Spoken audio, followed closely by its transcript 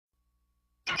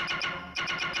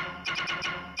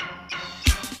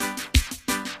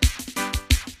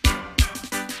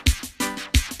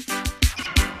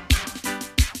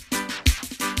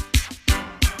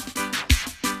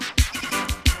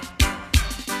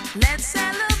Let's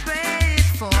celebrate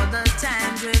for the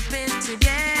times we've been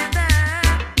together.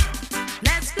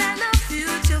 Let's plan a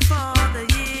future for the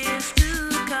years to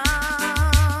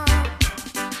come.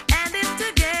 And if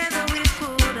together we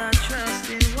put our trust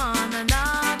in one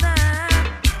another,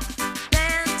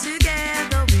 then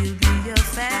together we'll be a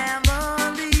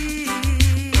family.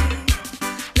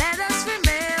 Let us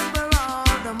remember all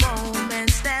the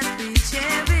moments that we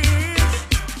cherish.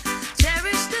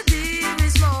 Cherish the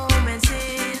dearest moments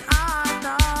in our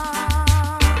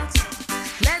thoughts.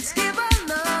 Let's give our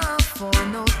love for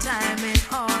no timing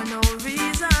or no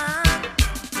reason.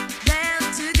 Then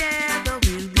together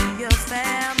we'll be a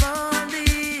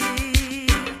family.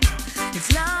 It's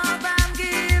love I'm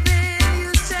giving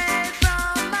you straight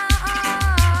from my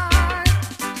heart.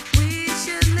 We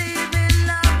should live in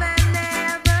love and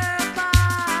never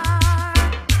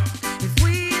part. If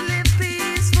we live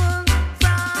peaceful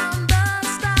from the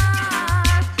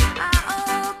start, I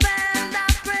hope and I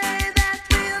pray that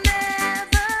we'll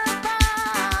never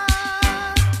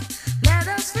part. Let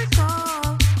us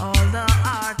recall all the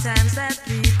hard times that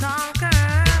we conquered.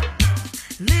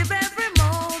 Live every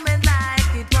moment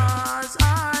like it was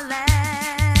our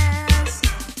last.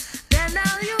 Then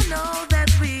now you know that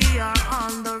we are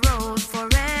on the road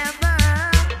forever.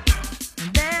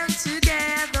 And then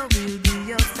together we'll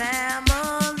be a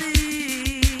family.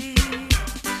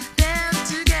 Then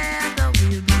together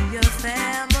we'll be a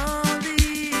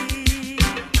family.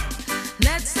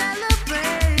 Let's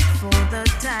celebrate for the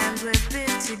times we've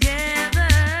been together.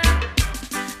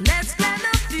 Let's plan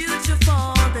a future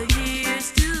for the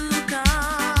years to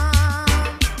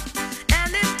come.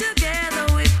 And if together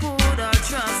we put our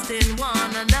trust in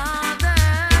one another,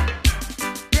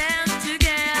 then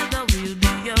together we'll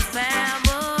be a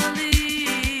family.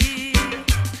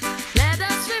 Let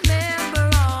us remember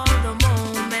all the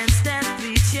moments that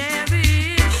we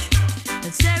cherish.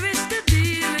 Let's cherish the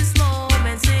dearest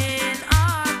moments in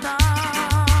our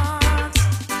thoughts.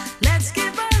 Let's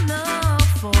give our love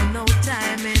for no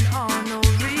timing or no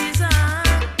reason.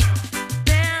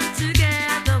 Then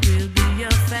together we'll be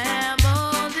a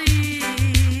family.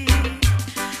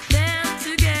 Then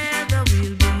together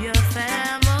we'll be a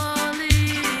family.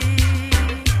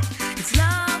 It's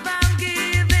love I'm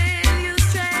giving you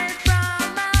straight from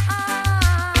my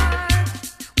heart.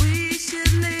 We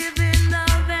should live in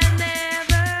love and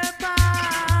never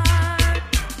part.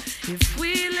 If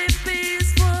we live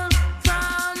peaceful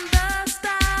from the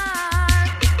start,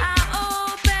 I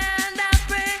hope and I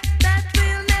pray that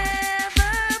we'll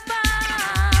never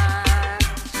part.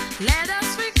 Let us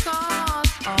recall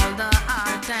all the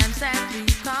hard times that we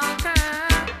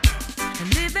conquered, and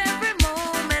live every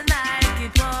moment like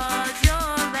it was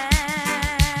your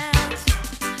last.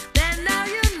 Then now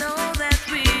you know that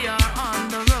we are on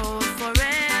the road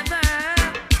forever.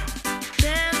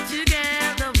 Then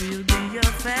together we'll be a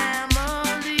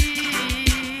family.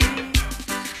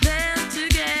 Then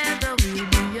together we'll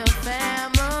be a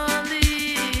family.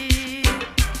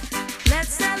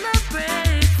 Let's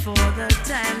celebrate for the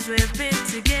times we've been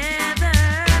together.